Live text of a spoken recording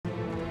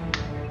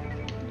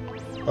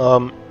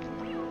Um,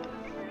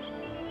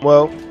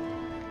 well,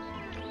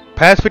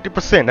 past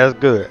 50%, that's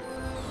good.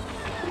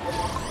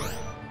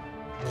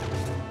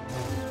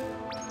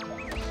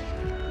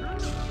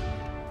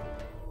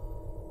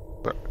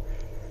 But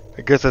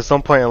I guess at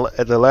some point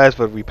at the last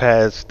one we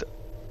passed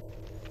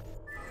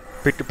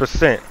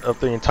 50% of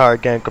the entire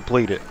game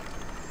completed.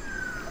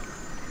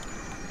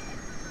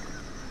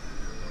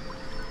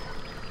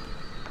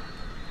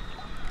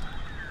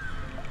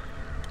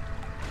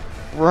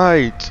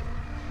 Right.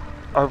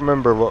 I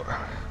remember what.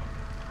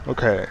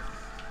 Okay.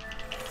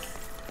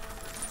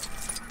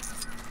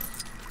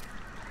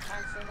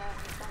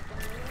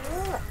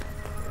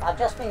 I've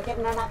just been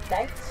given an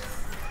update.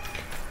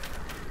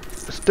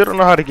 Still don't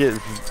know how to get.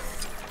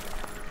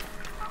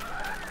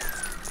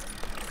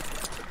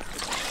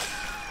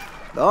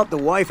 Thought the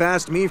wife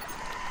asked me.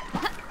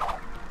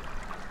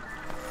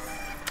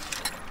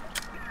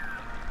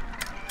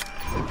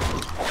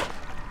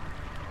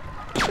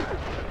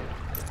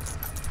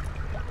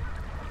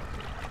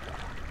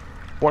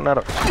 One out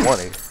of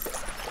 20.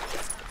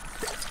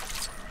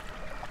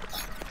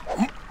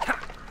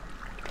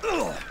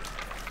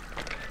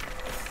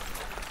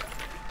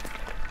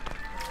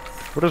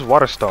 What is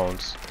water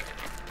stones?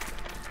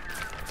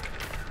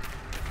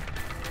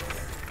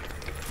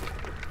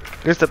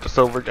 This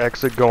episode we're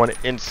actually going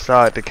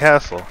inside the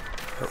castle.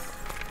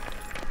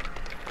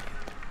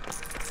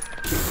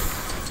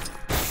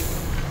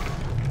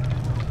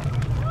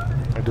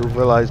 I do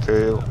realize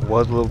there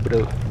was a little bit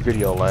of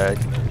video lag.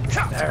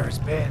 There's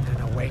been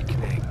an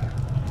awakening.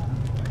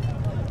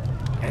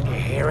 Can you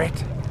hear it?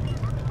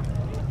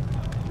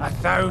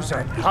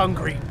 1,000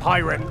 hungry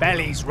pirate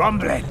bellies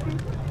rumbling.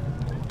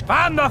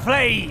 Fan the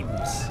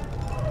flames!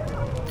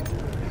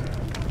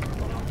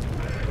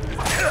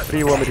 What do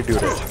you want me to do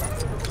there?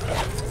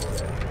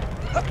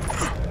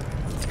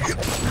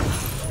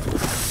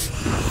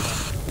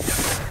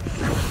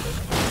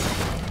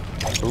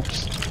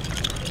 Oops.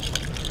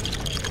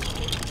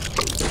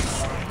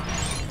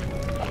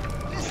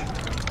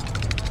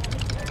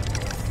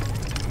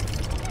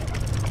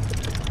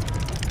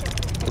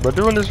 Am I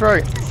doing this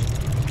right?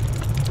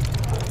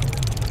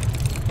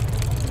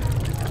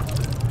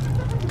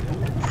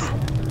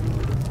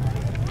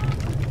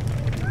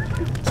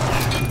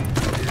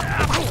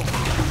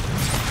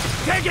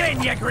 Dig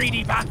in, you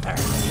greedy bastard!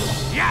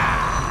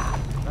 Yeah!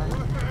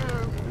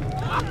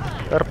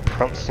 Is that a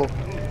pencil?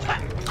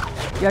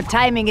 Your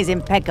timing is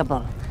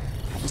impeccable.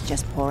 I was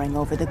just poring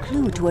over the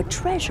clue to a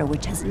treasure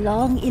which has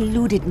long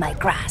eluded my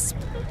grasp.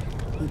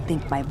 You'd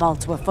think my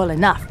vaults were full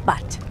enough,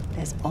 but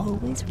there's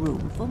always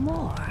room for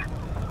more.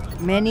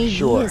 Many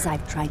years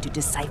I've tried to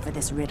decipher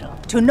this riddle,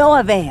 to no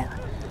avail.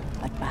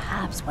 But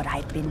perhaps what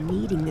I've been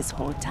needing this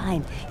whole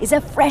time is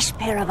a fresh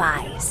pair of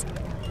eyes.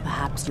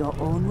 Perhaps your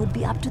own would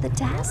be up to the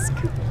task?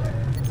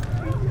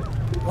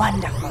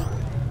 Wonderful.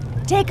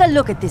 Take a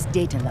look at this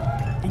data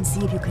log and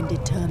see if you can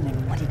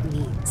determine what it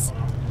means.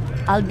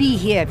 I'll be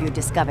here if you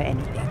discover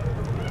anything.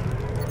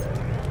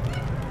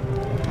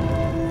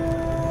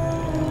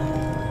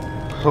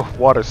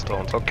 Water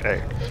stones,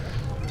 okay.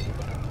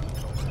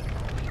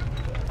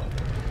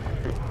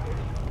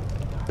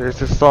 There's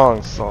this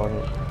song.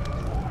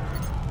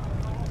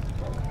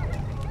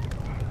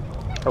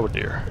 Oh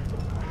dear.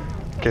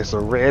 Okay, so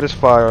red is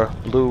fire,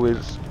 blue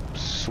is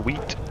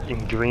sweet,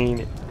 and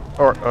green,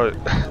 or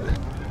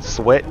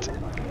sweat,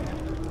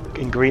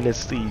 and green is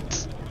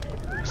seeds.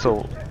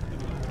 So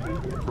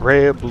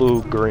red,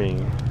 blue,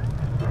 green,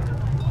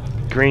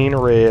 green,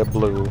 red,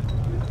 blue,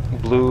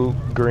 blue,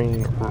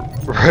 green,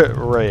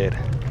 red.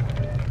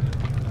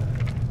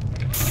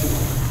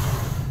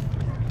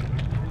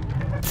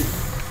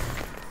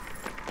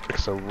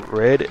 So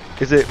red,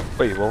 is it,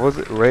 wait, what was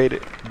it? Red,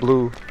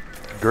 blue,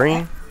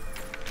 green?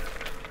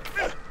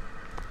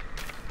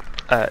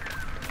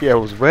 Yeah, it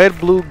was red,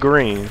 blue,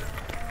 green.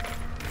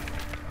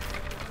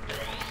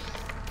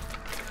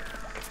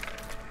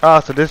 Ah,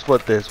 so this is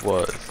what this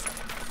was.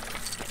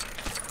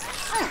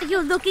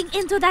 You're looking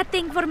into that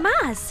thing for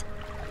Maz.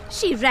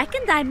 She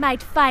reckoned I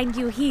might find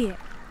you here.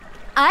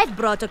 I've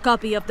brought a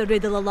copy of the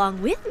riddle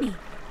along with me,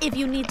 if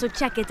you need to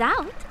check it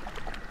out.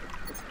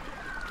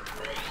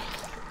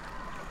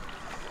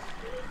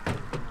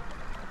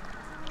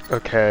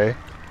 Okay.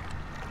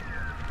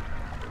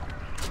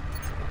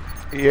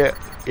 Yeah,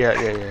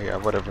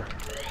 whatever.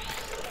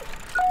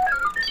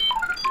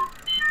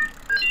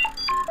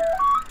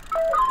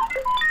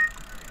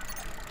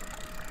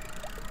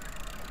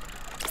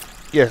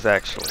 Yes,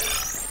 actually.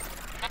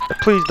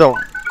 Please don't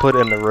put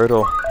in the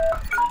riddle.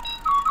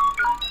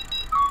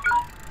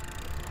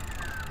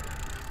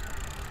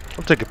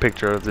 I'll take a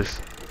picture of this.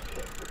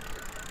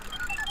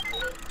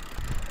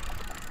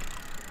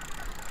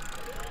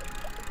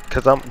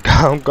 Cause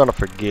I'm gonna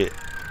forget.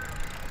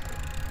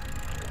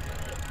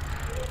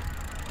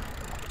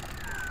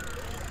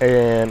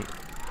 And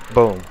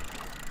boom.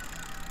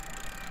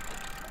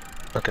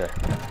 Okay.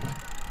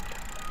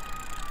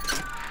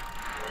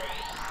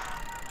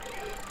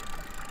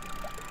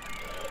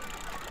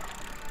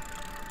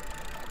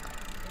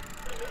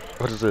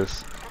 What is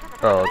this?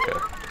 Oh, okay.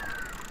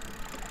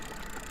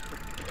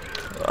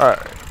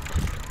 Alright.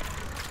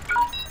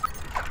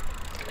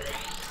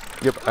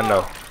 Yep, I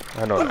know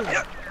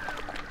that.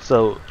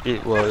 So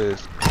it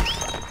was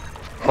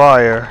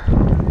fire,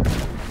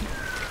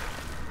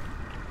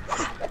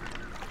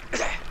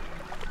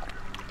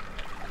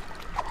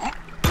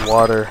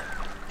 water,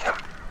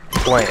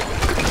 plant,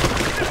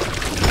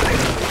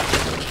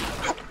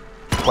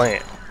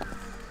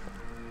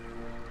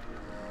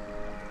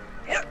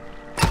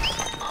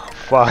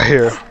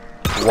 fire,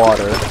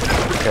 water.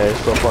 Okay,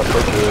 so far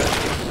so good.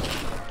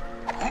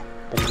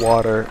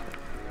 Water,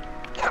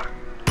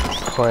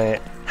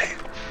 plant,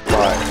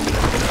 fire.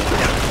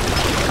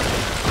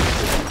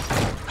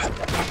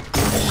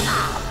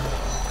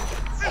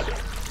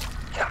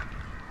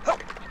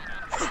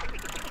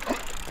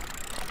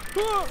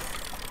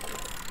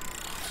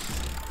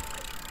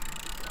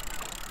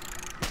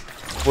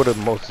 Would have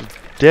most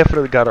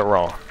definitely got it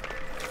wrong.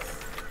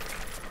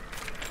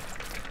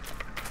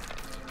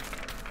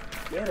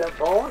 Get a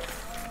boss.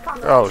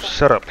 Oh,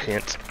 shut up,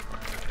 Hint.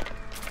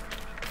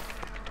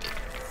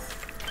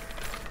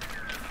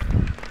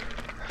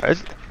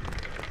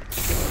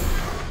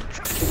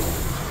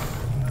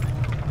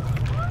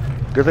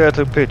 Good thing I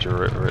took a picture,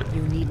 right?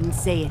 You needn't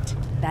say it.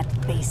 That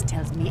face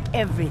tells me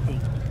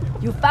everything.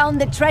 You found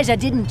the treasure,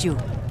 didn't you?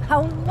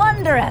 How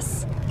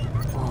wondrous!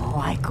 Oh,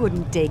 I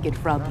couldn't take it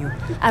from you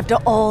after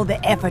all the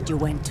effort you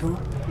went to.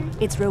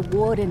 It's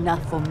reward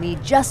enough for me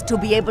just to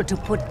be able to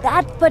put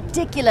that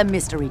particular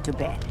mystery to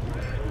bed.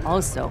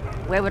 Also,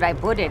 where would I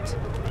put it?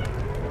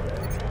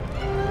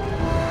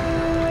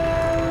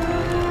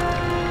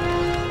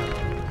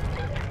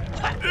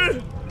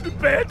 The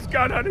band's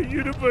gone on a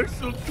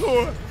Universal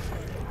tour.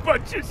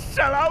 Bunch of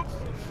sellouts.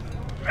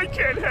 I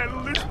can't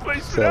handle this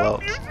place without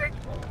music.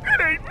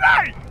 It ain't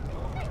right.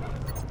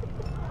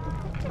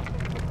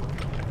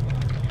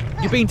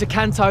 You been to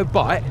Canto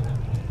Bight?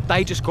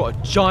 They just got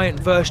a giant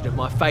version of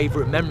my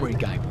favourite memory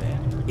game there.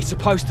 It's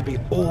supposed to be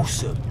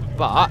awesome,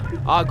 but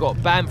I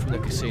got banned from the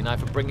casino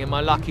for bringing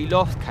my lucky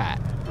lost cat,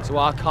 so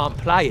I can't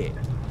play it.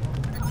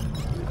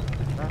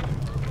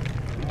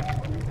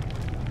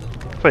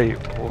 Wait,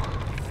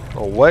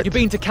 oh, what? You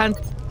been to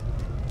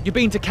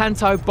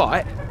Canto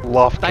Bight?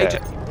 Loft They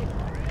cat.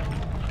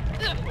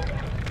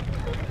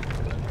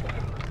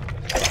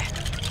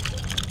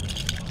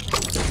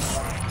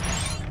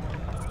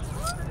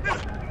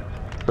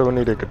 So we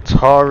need a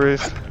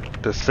guitarist,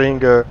 the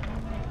singer,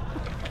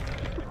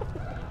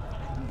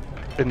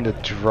 and the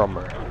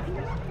drummer.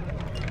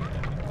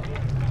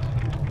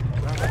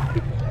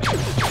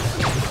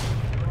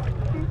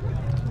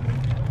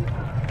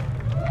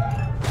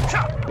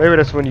 Maybe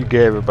that's when you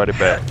get everybody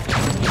back.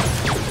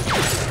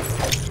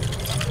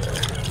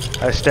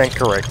 I stand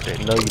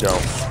corrected. No, you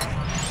don't.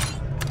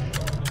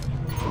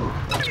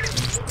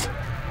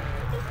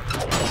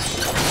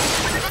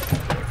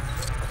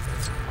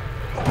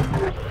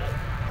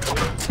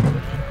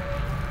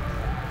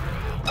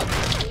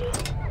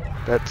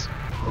 That's...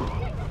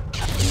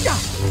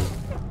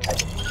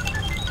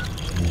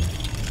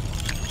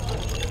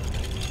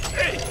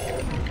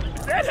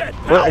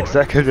 What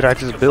exactly did I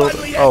just build?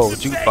 Oh,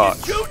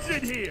 jukebox.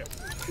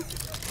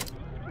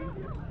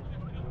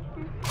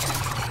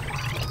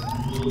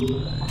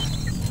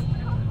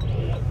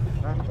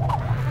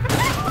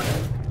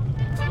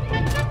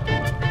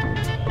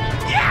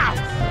 Yeah!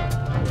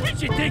 We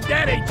should dig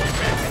that ancient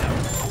record.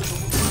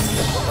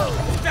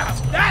 Now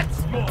that's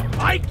more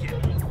like it.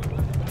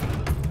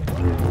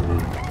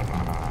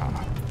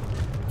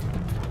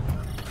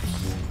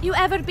 You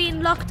ever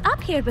been locked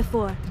up here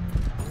before?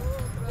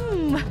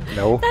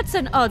 No. That's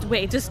an odd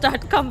way to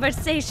start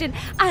conversation.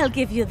 I'll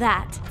give you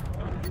that.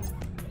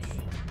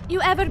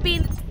 You ever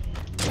been...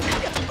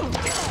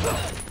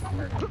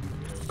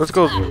 Let's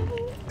go. Oh.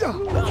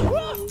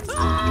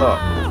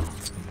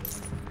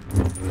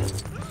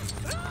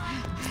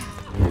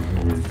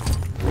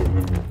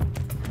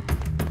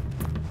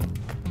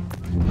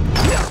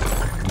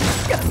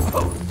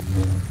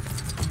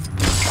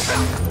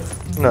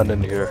 Nothing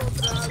in here.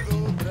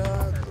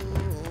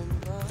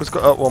 Let's go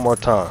up one more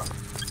time.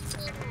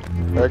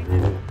 Back.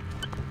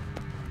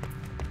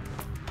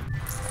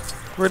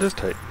 Where does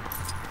this take?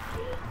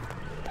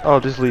 Oh,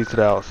 this leads to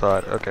the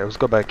outside. Okay, let's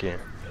go back in.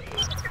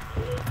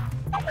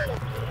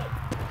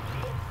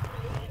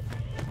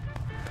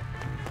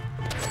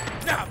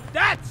 Now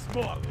that's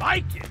more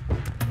like it.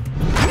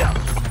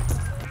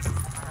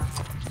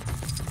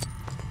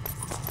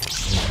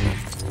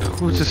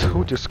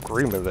 Who just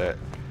screaming that?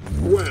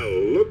 Well,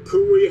 look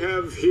who we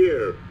have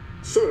here.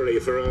 Sorry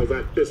for all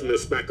that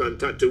business back on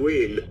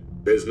Tatooine.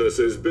 Business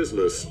is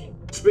business.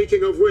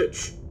 Speaking of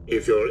which,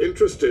 if you're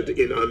interested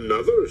in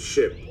another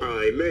ship,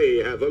 I may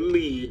have a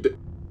lead.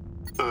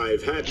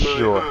 I've had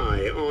my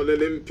eye on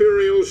an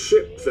Imperial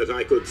ship that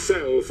I could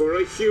sell for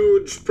a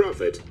huge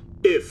profit,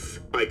 if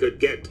I could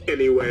get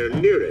anywhere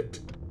near it.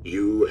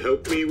 You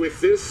help me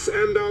with this,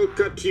 and I'll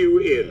cut you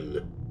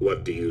in.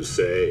 What do you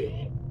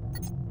say?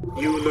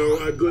 You know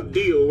a good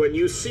deal when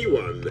you see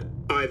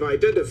one. I've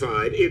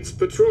identified its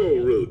patrol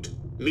route.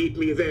 Meet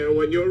me there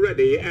when you're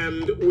ready,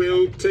 and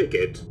we'll take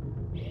it.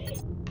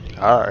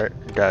 Alright,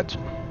 gotcha.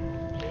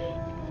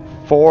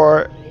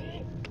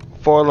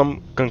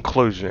 Forum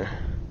conclusion.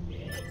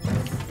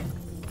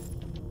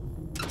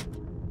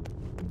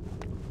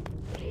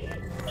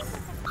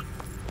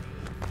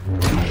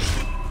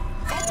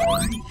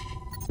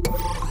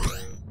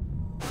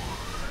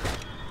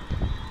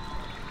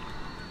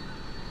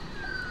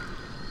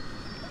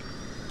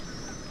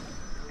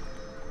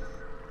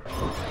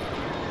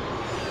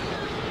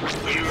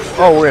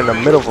 Oh, we're in the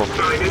middle of a...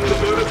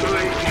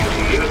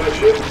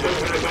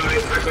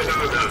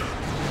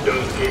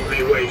 Don't keep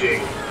me waiting.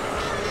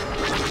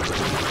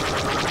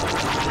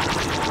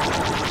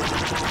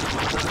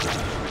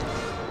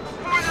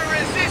 For the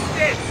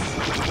resistance!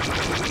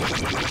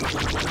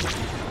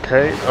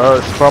 Okay,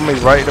 it's probably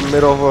right in the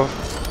middle of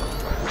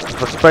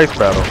a space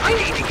battle. I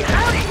need to get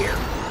out of here!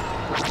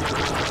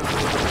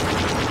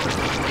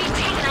 We've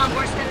taken on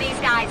worse than these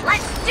guys.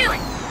 Let's do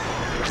it!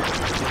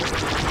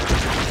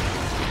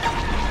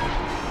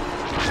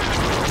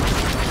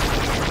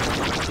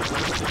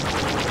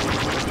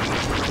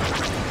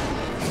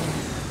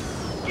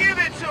 Give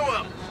it to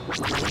him!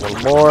 One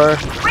more.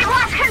 We've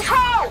lost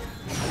control!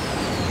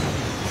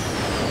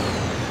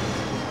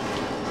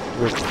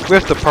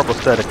 With the purple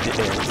set at the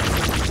end.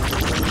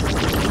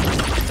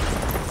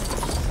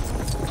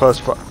 Plus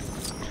 5.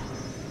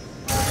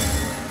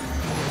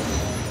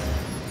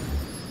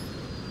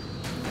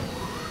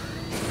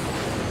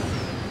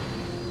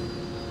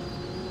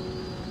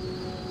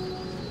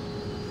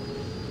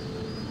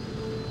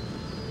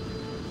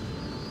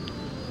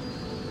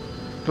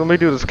 Let me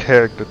do this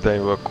character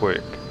thing real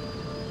quick.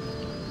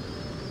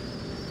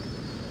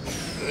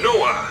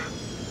 Noah,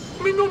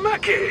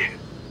 minumake.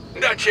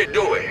 Dache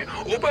doe,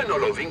 uba no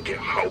lo vinke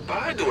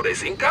haupa dure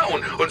zinka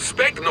un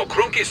spek no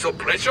krunki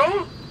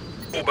suppresso?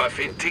 Uba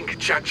fintink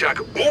chak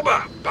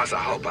uba pasa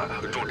haupa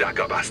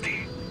dudaka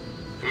basti.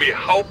 Mi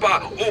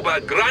haupa uba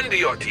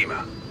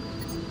grandiotima.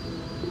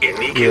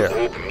 Enike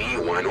ub mi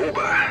wan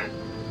uba.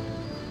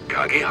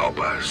 Kage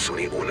haupa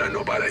suni una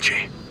no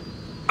balache.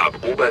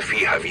 Ab uba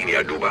fi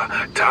havinia duba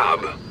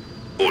tab.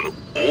 Un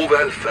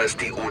uval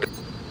fasti ud.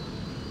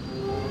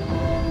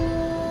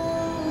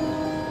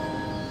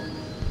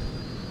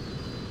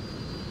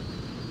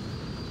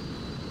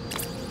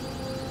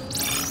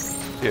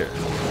 Yeah.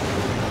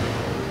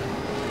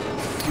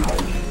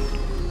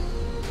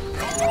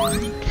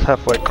 It's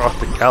halfway across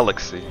the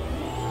galaxy.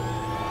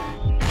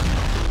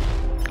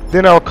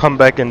 Then I'll come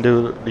back and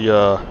do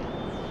the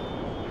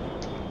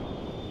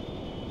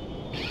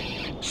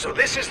So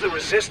this is the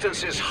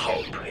Resistance's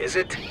hope, is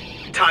it?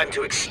 Time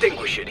to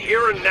extinguish it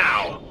here and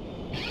now.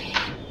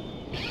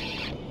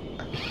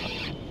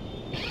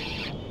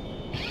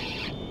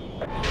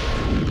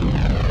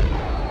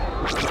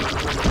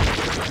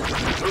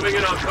 Moving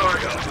in on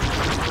cargo.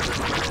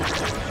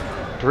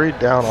 3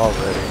 down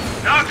already.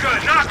 Not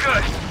good, not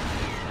good!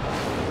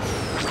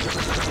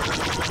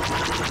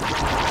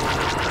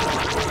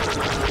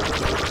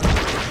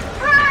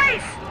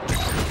 Rise!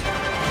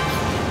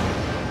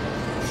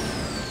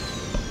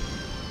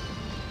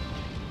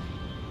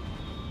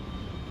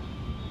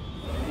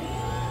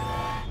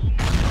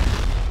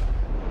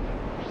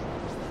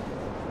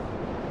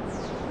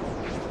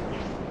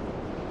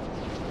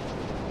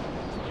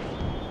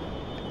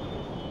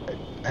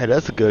 Hey,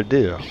 that's a good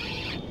deal.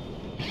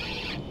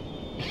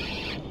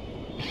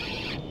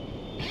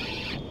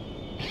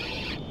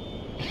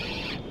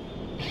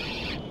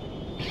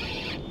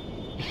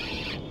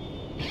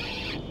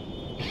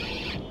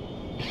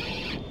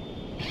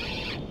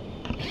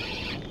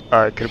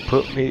 Alright, can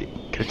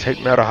it take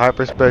me out of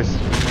hyperspace?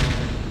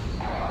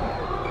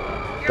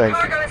 Thank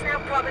you. Cargo is now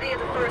property of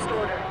the First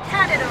Order.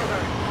 Hand it over.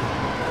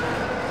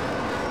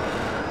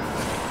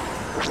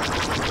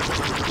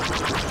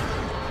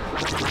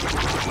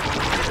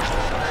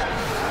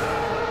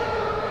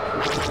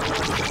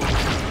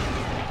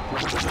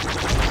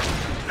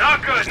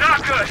 Not good,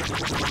 not good!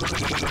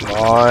 Come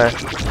on.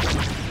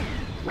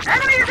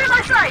 Enemy is in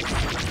my sights!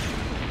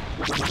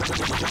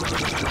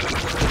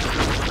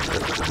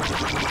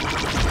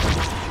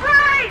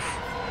 Rise!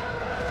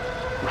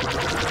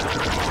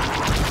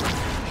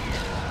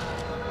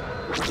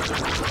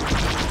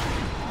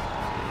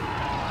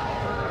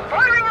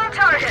 Firing on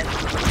target!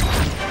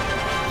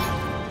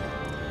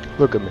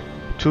 Look at me.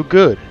 Too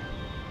good.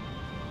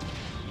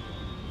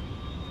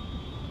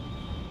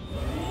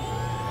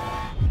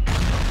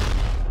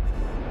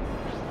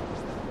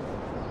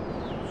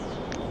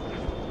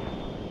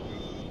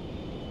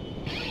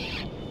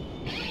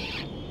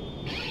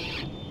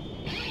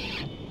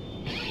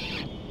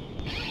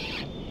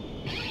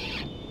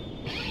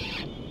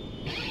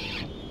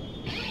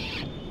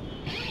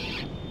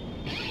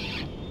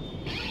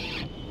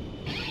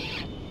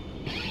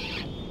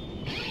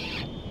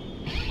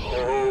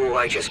 Oh,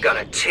 I just got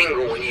a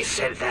tingle when you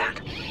said that.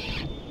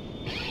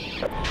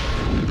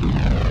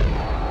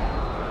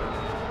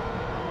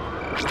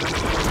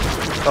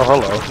 Oh,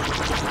 hello.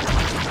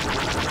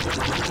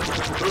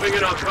 Moving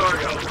in on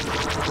cargo.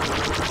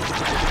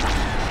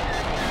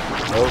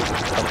 Oh,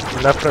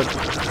 I'm not gonna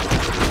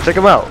take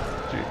him out.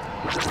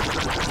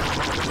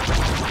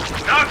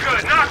 Not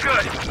good, not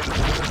good.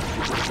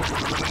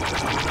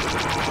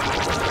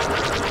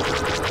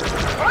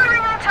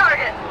 Ordering on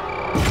target.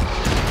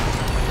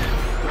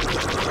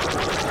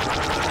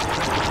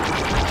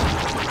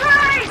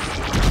 Nice!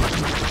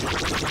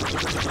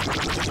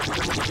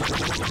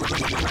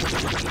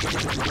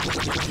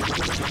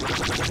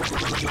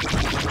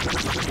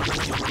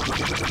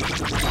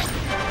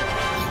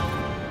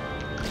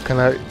 Can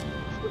I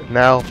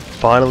now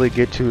finally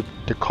get to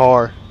the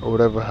car or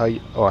whatever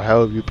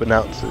however you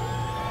pronounce it?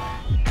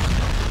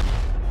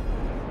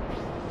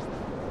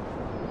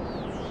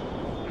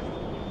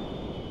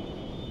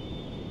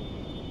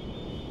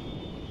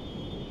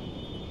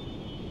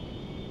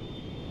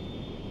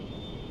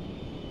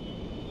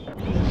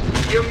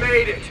 You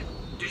made it.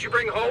 Did you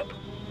bring hope?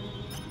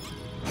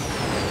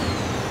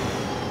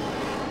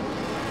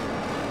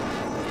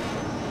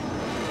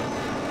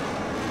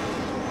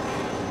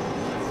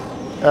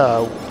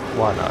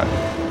 Why not?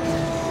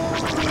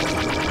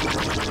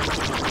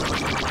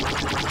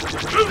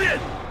 Move in!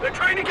 They're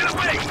trying to get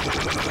away!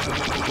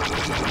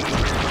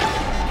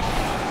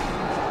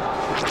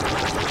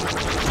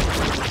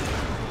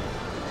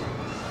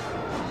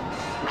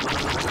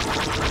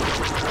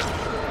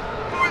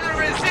 For the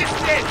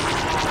resistance!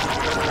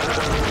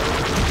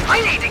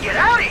 I need to get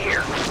out of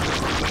here!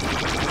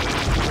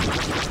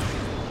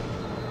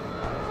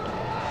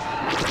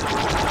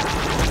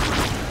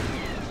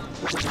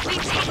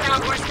 We've taken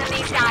on worse than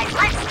these guys.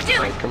 Let's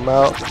do it! Take him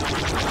out.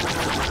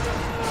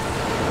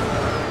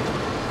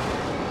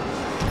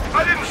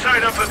 I didn't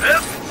sign up for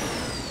this!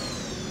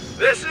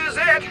 This is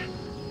it!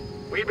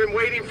 We've been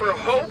waiting for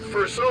hope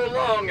for so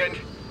long, and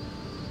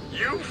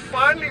you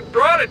finally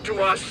brought it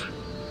to us!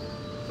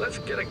 Let's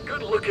get a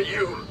good look at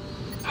you.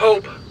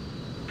 Hope.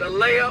 The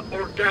Leia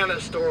Organa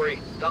story.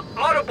 The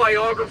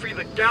autobiography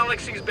the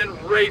galaxy's been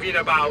raving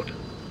about.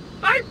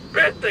 I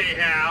bet they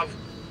have!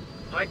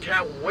 I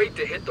can't wait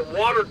to hit the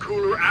water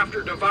cooler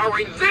after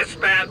devouring this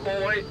bad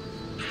boy!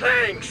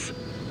 Thanks!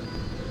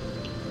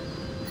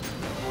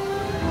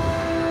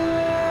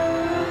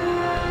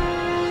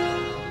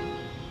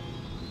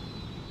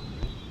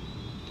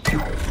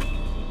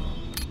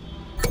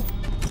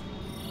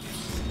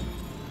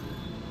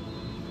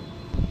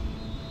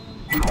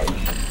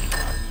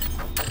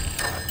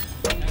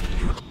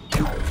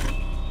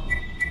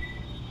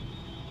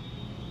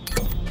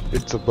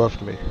 It's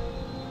above me.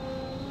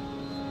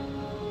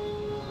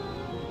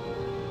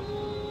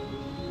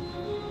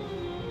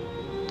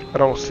 I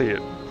don't see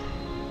it.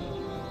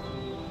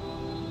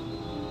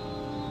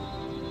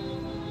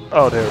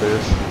 Oh, there it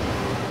is.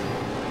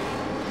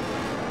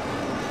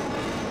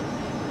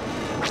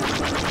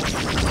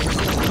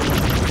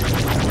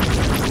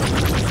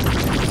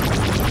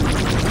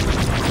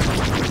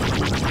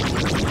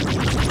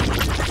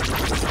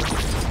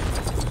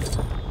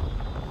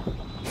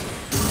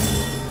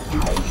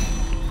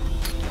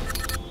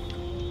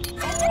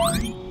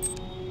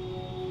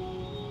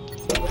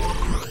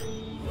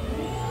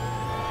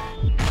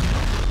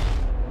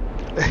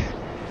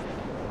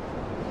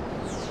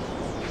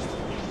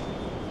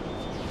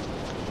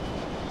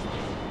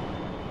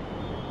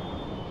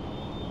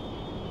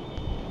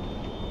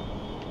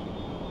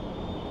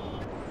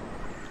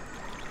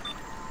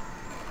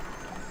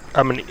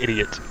 I'm an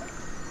idiot.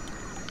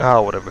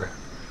 Ah, whatever.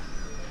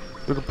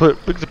 We can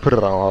put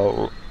it on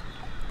hold.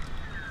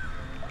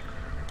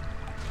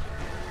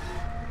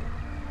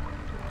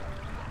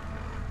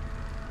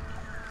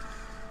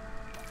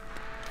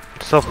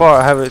 So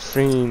far, I haven't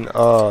seen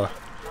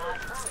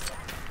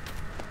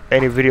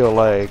any video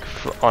lag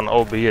on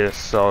OBS,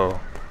 so.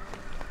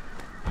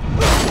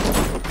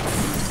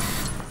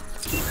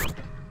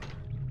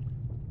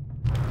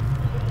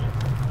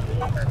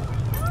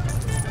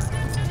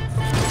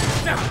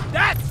 Now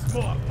that's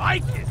more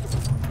like it!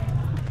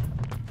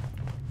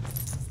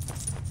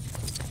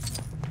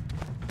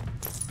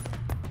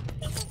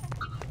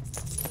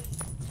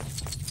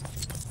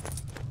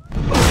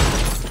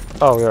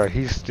 Oh yeah,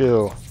 he's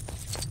still.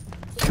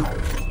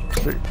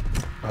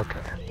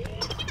 Okay.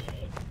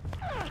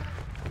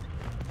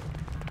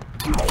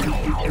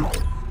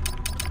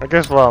 I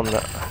guess while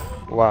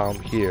I'm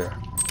here.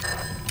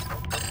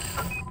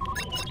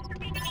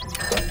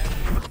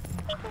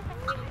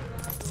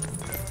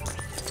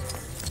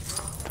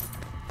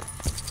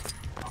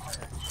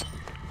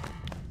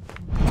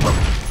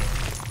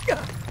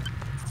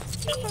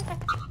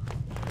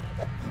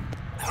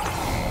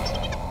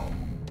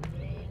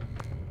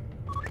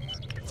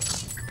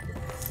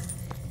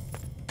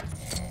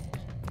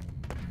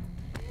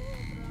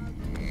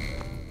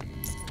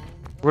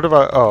 What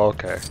about? Oh,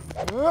 okay.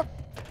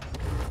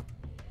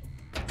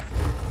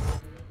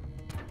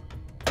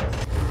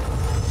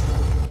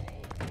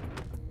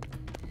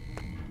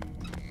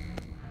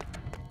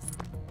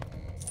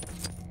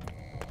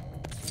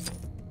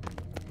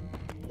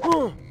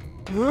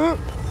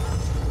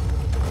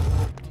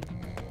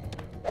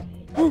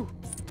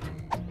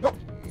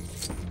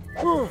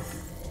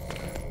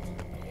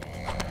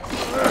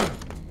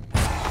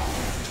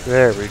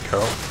 There we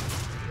go.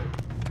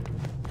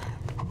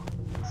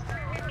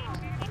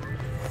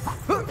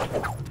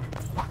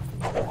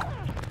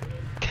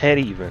 can't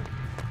even.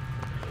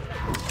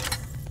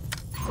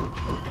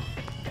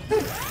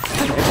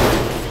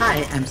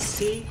 I am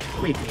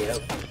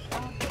C-3PO.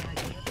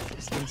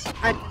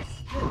 I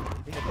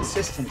need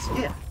assistance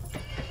here.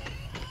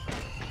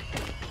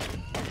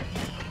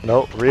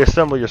 No,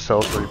 reassemble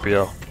yourself,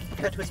 3PO.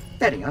 That was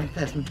very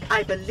unpleasant.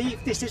 I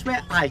believe this is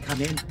where I come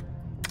in.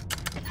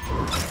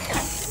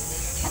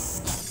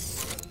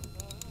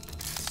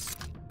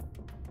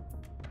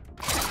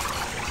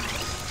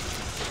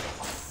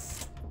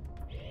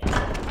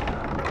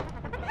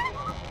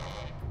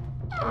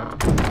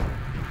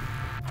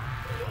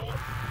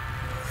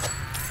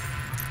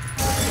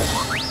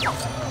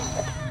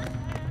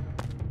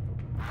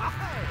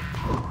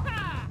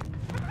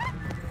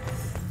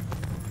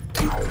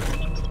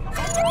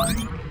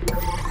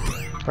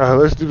 Alright,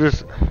 let's do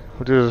this.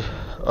 We'll do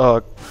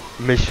this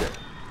mission.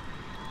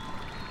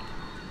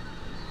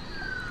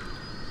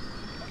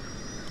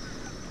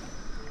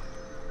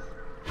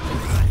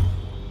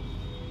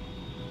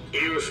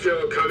 You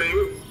still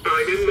coming?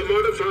 I'm in the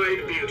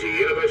modified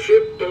beauty of a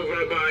ship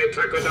over by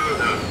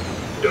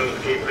Takodana.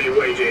 Don't keep me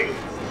waiting.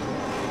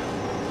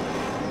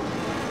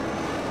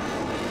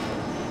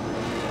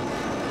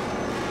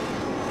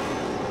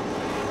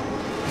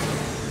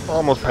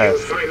 Almost You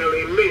passed.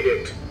 finally made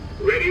it.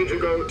 Ready to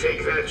go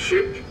take that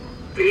ship?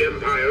 The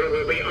Empire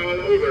will be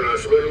all over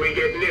us when we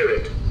get near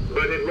it,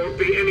 but it won't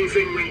be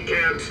anything we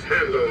can't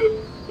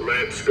handle.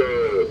 Let's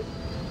go.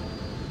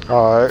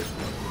 Alright,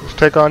 let's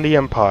take on the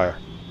Empire.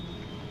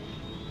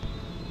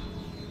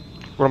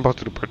 What am I supposed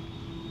to do?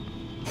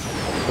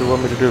 What do you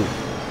want me to do?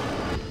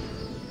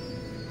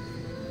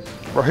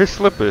 Bro, his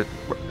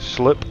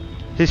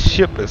his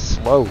ship is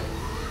slow.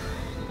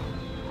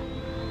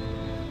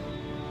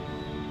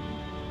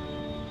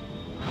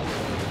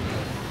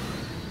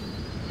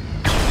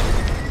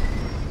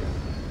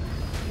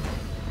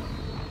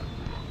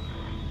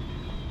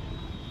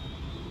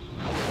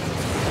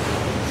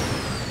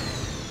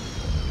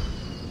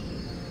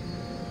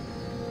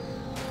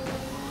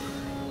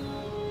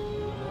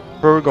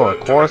 Where are we going?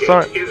 The Coruscant?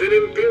 target is an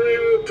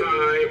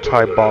Imperial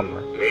TIE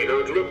bomber. May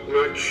not look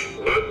much,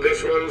 but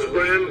this one's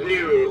brand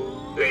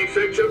new. They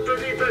fetch a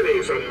pretty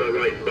penny from the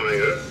right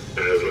buyer,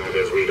 as long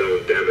as we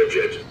don't damage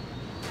it.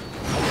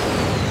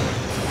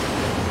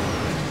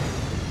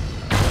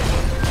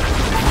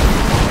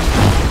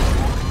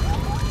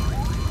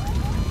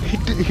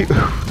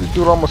 This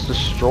dude almost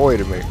destroyed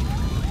me.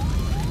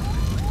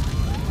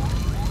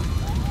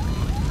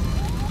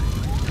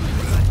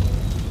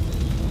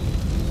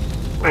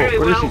 Very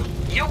what is well.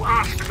 You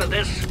asked for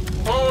this.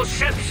 All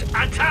ships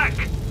attack!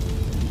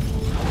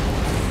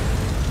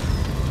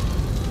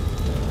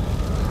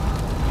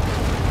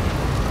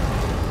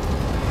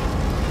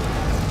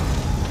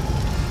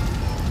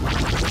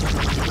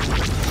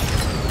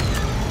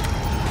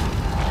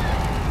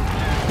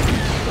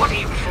 What are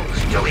you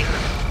fools doing?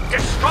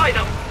 Destroy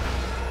them!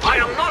 I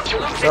am not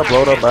losing I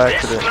blowed a up ship by this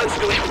accident. close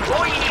to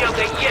Employee of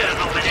the Year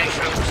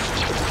nominations.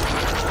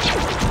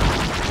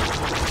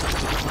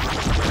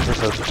 It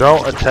says,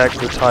 don't attack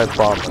the TIE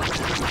bomber.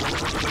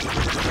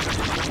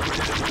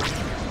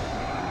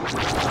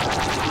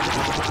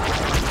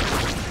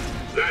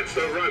 That's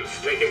the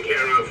runts taken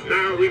care of.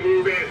 Now we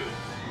move in.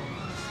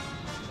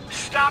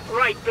 Stop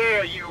right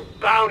there, you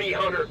bounty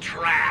hunter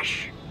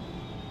trash!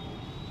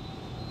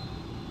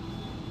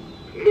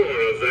 More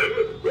of them?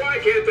 Why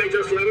can't they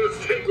just let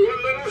us take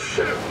one little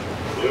ship?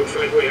 Looks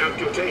like we have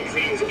to take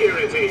these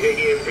irritating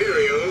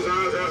Imperials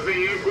out of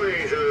the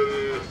equation.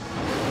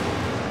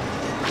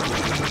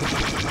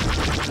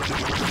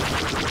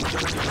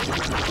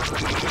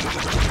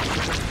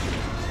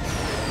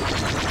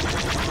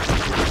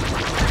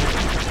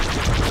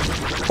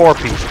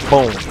 Four-piece,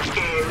 boom.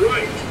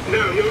 Alright,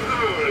 now you're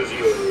ours,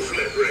 you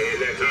slippery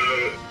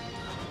little...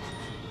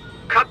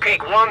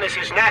 Cupcake 1, this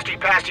is Nasty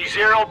Pasty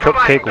 0,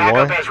 providing Cupcake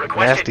backup 1, as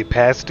requested. nasty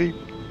pasty.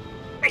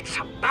 It's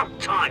about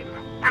time.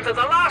 And for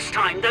the last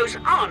time, those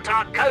aren't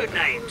our code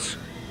names.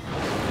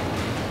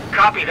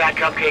 Copy that,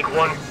 Cupcake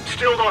 1.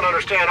 Still don't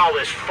understand all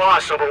this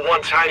fuss over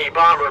one tiny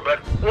bomber, but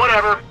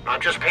whatever.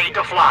 I'm just paid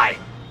to fly.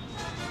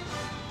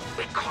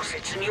 Because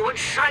it's new and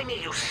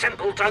shiny, you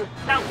simpleton.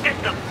 Now get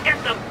them,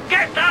 get them,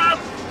 get them!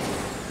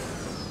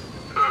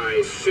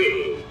 I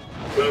see.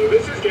 Well,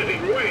 this is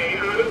getting way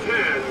out of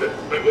hand,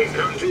 but we've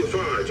come too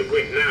far to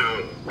quit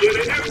now. Give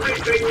it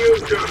everything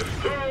you've got.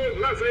 Hold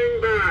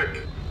nothing back.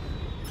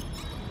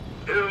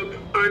 Help,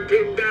 I'm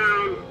pinned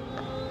down.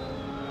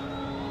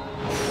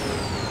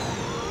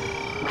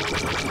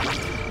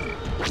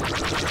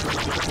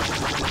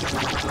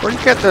 Where you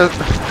get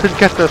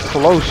the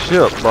slow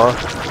ship, bro?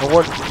 And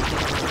what?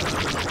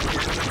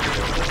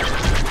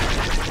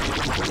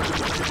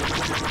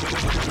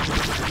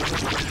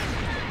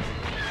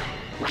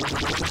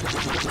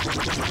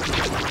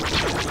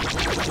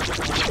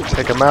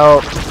 Take him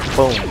out.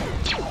 Boom.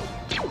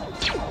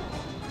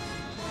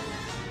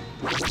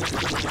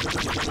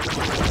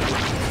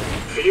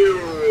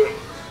 Phew.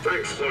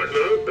 Thanks,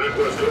 partner. That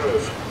was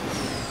close.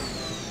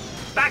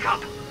 Back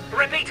up!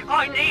 Repeat,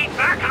 I need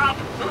backup!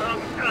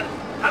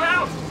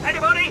 Hello?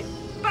 Anybody?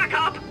 Back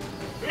up!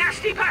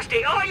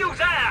 Pasty, are you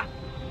there?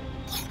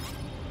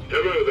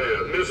 Hello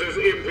there, Mrs.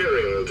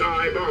 Imperial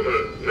TIE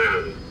Bomber,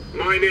 ma'am.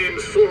 My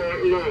name's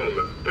Ford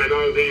Long, and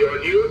I'll be your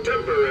new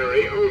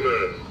temporary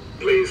owner.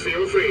 Please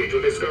feel free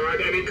to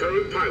discard any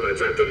current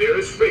pilots at the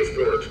nearest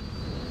spaceport.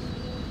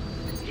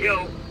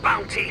 You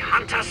bounty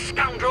hunter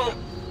scoundrel!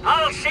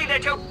 I'll see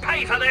that you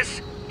pay for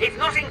this! If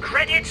not in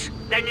credits,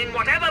 then in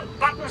whatever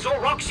buttons or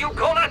rocks you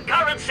call a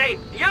currency,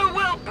 you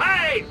will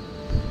pay!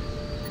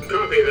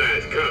 Copy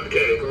that,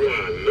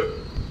 Cupcake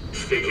 1.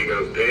 Speaking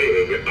of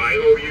paying, I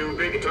owe you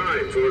big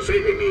time for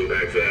saving me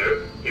back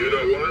there. You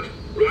know what?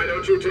 Why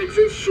don't you take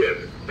this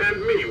ship,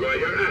 and me while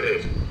you're at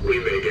it? We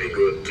make a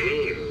good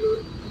team.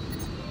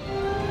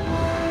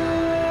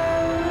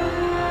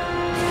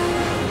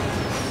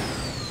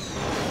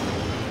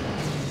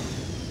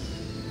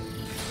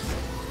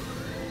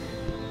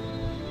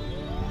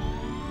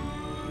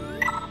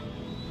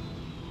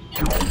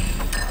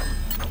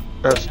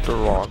 That's the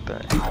wrong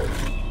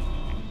thing.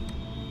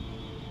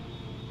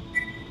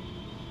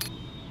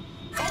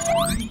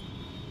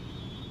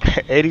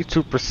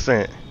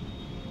 %82%.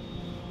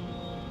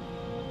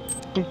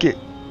 Okay.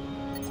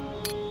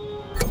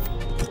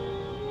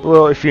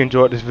 Well, if you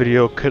enjoyed this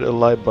video, click the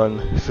like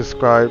button,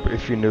 subscribe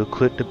if you're new,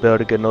 click the bell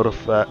to get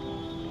notified.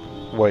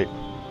 Wait.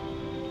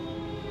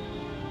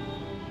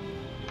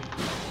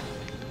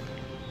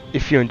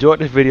 If you enjoyed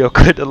this video,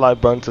 click the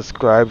like button,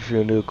 subscribe if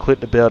you're new, click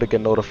the bell to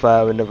get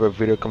notified whenever a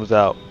video comes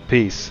out.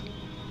 Peace.